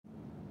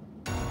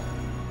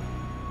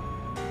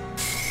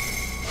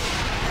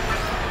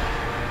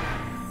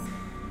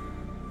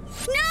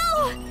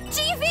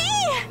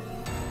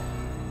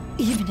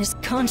Even his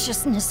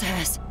consciousness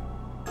has.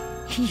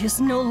 He is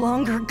no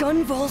longer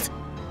Gunvolt.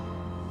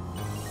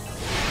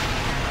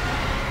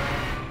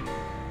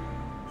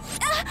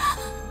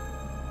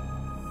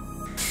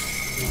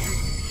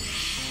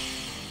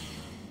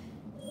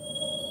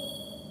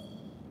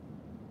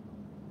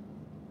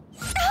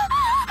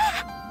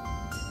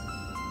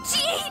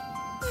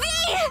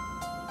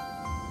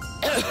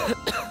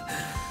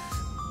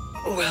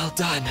 Well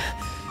done,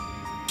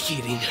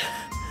 Kirin.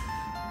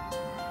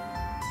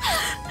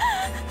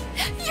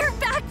 You're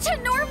back to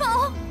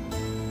normal!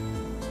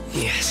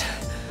 Yes.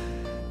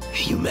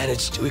 You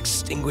managed to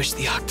extinguish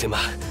the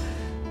Octima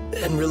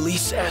and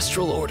release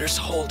Astral Order's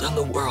hold on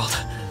the world.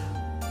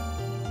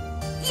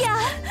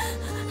 Yeah,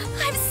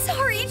 I'm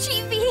sorry,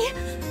 GV.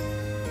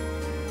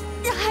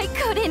 I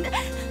couldn't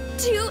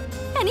do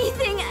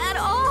anything at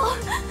all.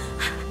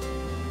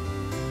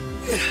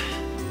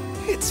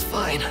 It's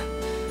fine.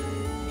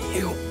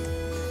 You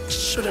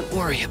shouldn't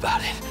worry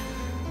about it.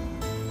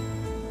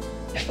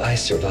 If I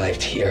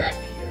survived here,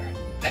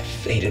 that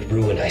fated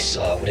ruin I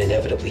saw would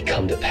inevitably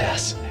come to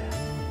pass.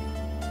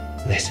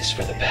 This is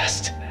for the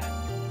best.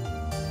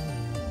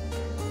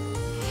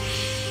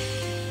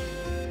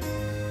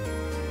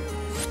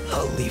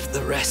 I'll leave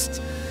the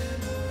rest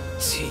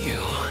to you.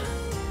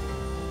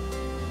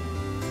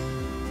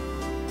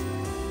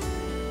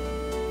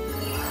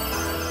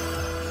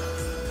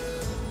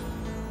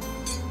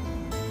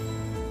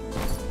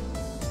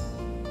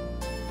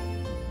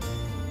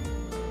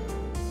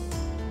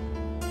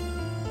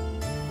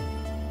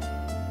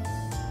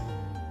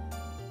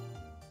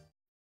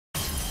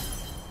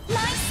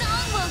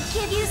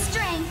 Give you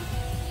strength.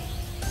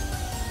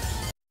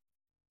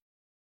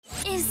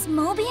 Is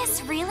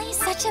Moebius really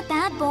such a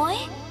bad boy?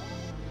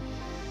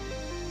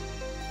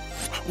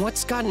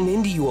 What's gotten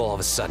into you all of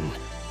a sudden?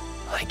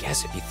 I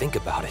guess if you think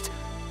about it,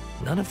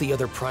 none of the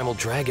other Primal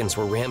Dragons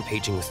were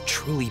rampaging with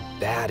truly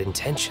bad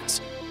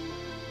intentions.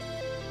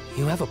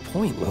 You have a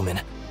point, Lumen.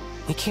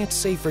 We can't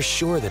say for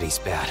sure that he's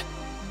bad.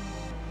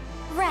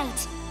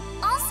 Right.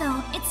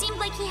 Also, it seemed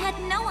like he had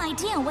no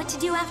idea what to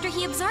do after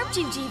he absorbed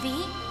you,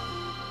 GV.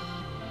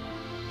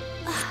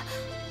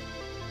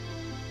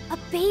 A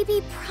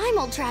baby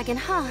Primal Dragon,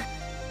 huh?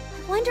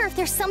 I wonder if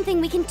there's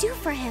something we can do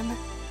for him.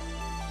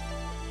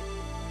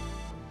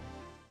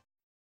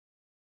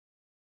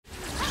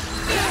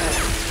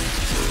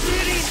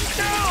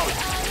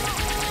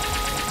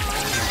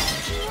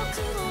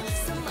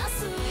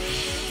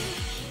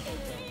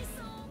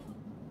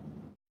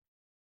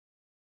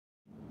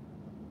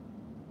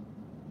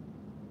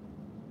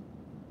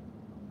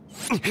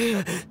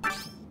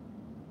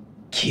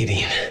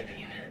 Kirin,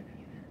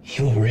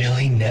 you'll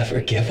really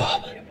never give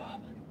up.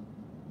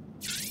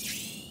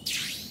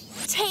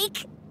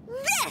 Take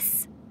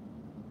this!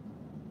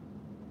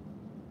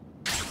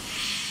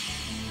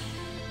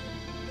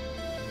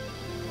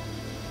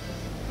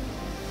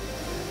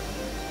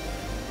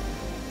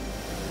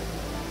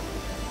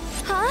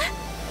 Huh?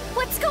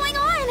 What's going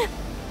on?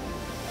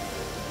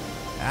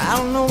 I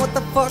don't know what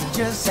the fuck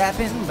just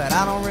happened, but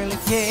I don't really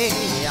care.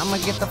 I'ma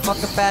get the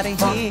fuck up out of here.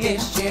 Fuck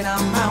this shit,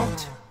 I'm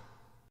out.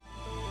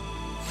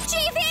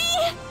 GV!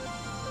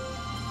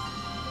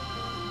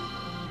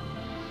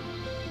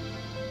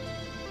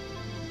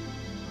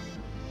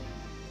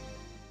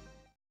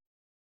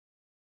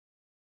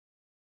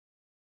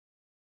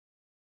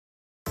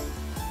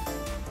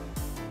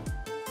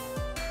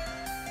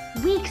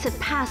 Weeks have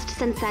passed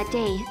since that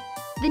day.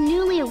 The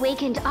newly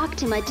awakened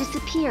Octima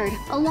disappeared,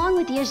 along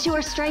with the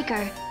Azure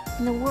Striker,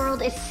 and the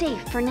world is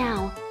safe for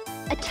now.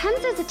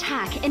 Atemza's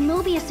attack and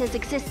Moebius's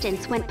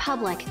existence went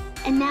public,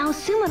 and now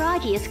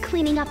Sumeragi is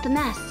cleaning up the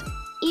mess.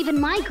 Even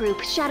my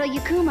group, Shadow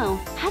Yakumo,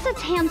 has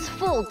its hands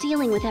full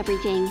dealing with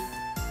everything.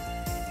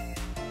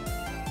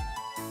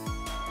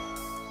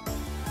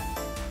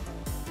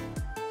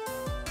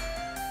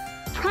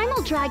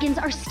 Primal Dragons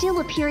are still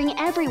appearing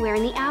everywhere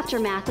in the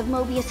aftermath of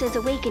Moebius's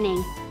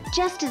awakening,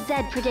 just as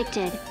Zed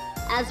predicted.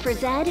 As for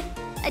Zed,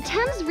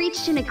 Atemz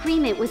reached an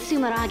agreement with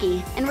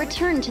Sumeragi and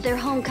returned to their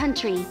home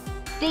country.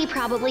 They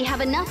probably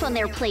have enough on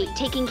their plate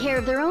taking care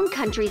of their own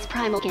country's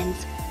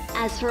Primalgans.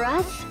 As for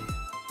us,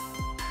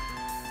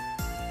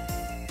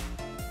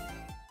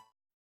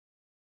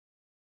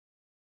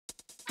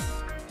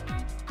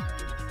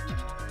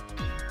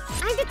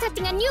 I'm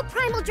detecting a new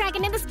Primal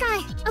Dragon in the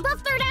sky,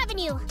 above 3rd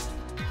Avenue.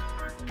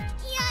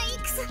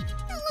 Yikes!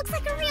 It looks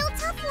like a real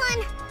tough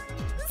one.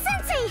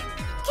 Sensei,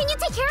 can you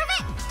take care of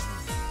it?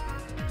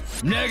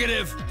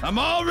 Negative. I'm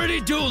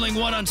already dueling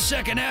one on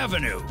 2nd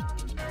Avenue.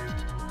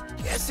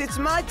 Guess it's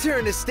my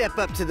turn to step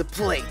up to the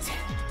plate.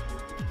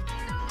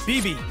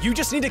 BB, you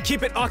just need to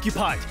keep it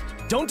occupied.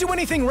 Don't do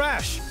anything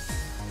rash.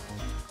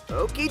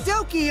 Okie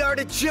dokie,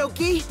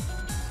 artichokey.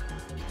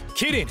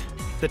 Kirin,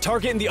 the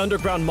target in the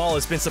underground mall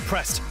has been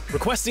suppressed,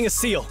 requesting a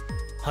seal.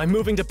 I'm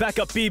moving to back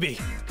up BB.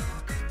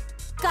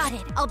 Got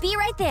it. I'll be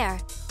right there.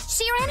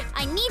 Shiren,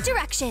 I need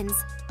directions.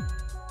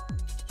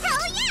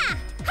 Hell yeah!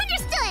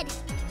 Understood!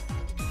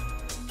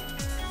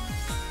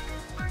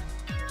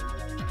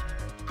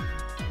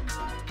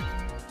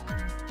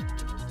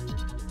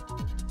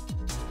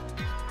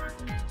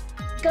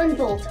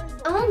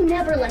 Gunvolt, I'll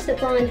never let the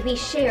bond we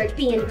shared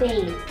be in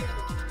vain.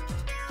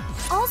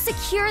 I'll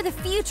secure the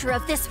future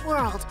of this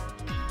world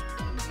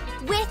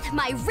with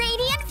my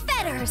radiant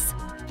fetters!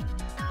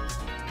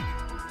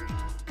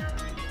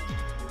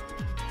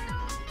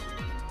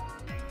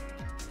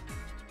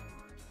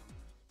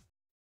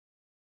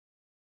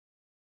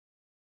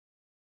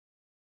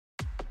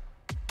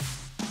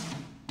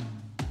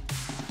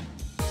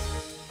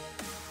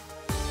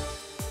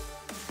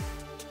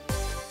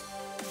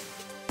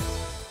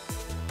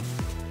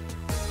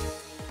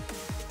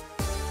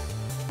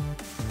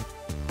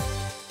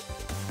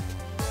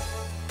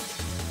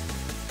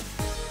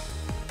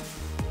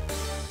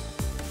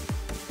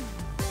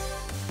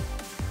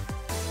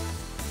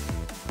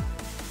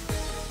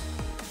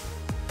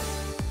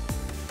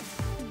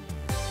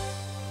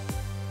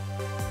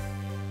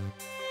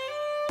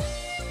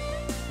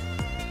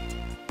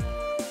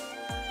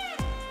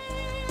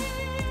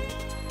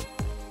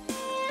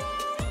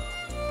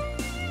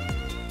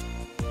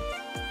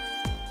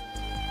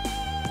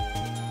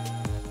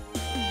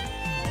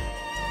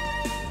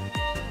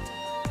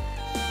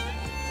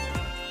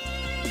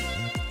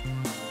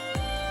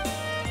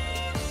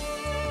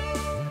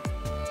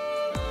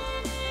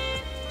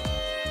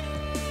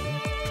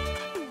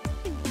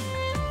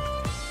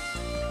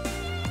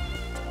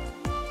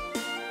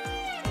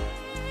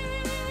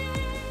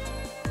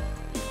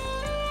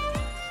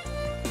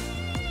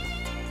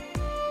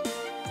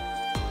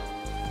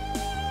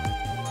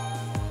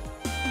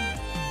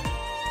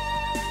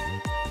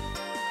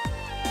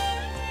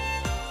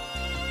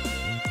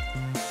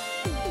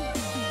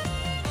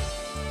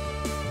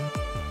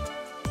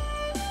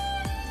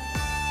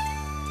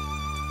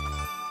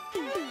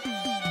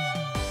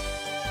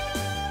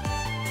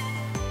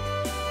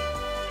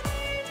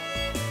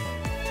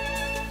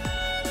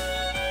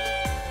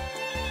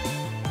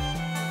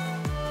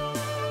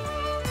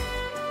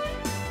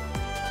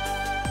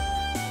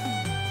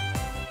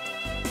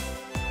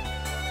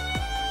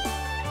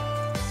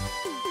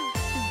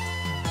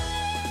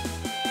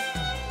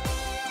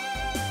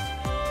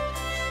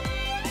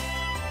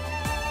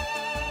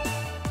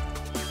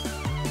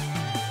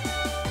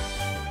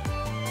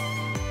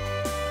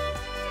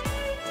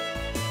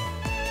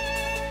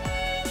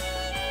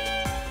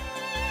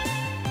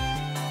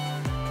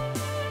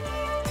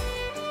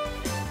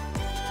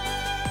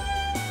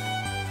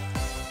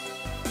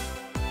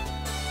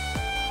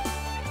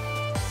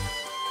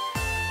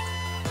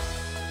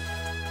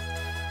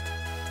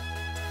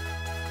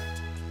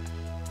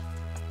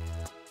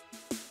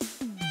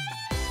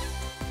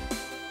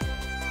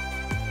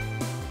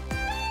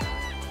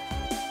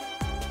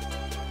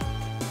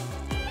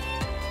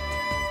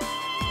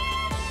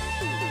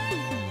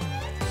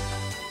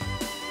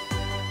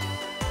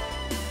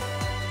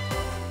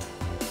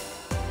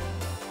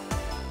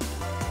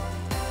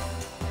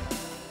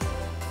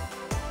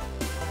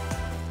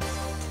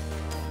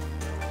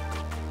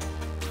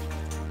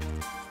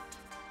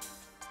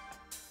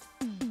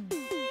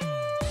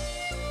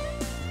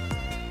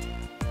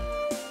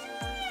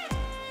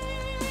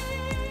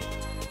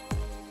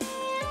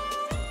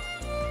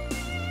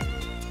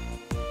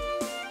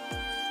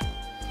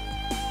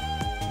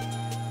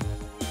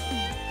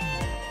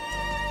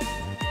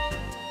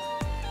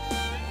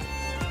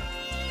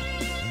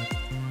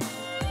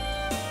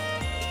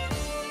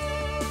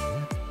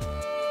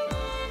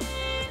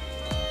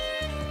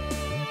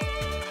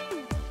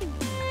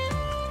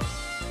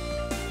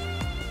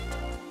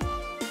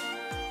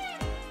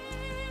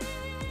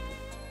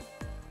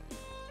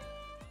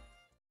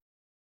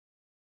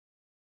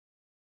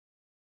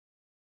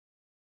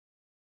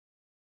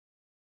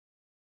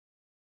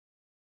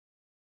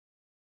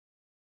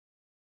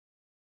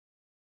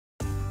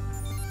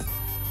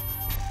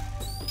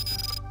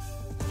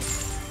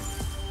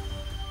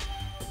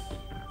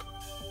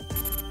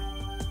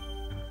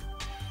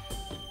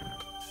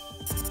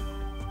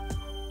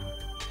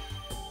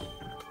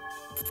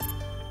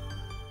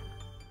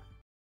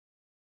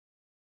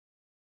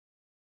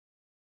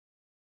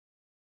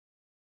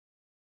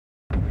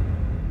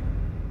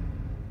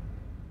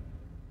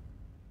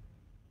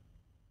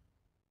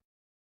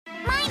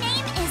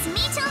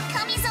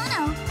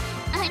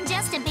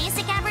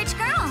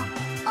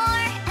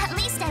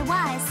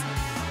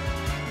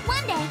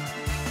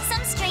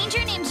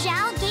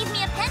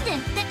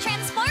 that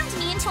transformed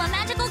me into a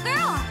magical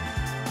girl.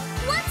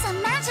 What's a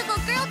magical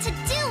girl to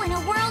do in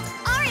a world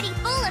already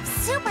full of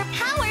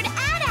super-powered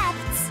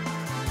adepts?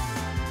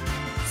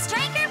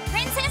 Striker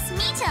Princess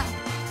Mito,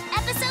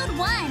 Episode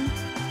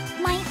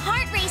 1. My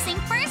heart-racing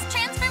first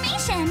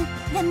transformation.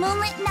 The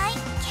moonlit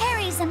night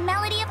carries a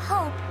melody of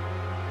hope.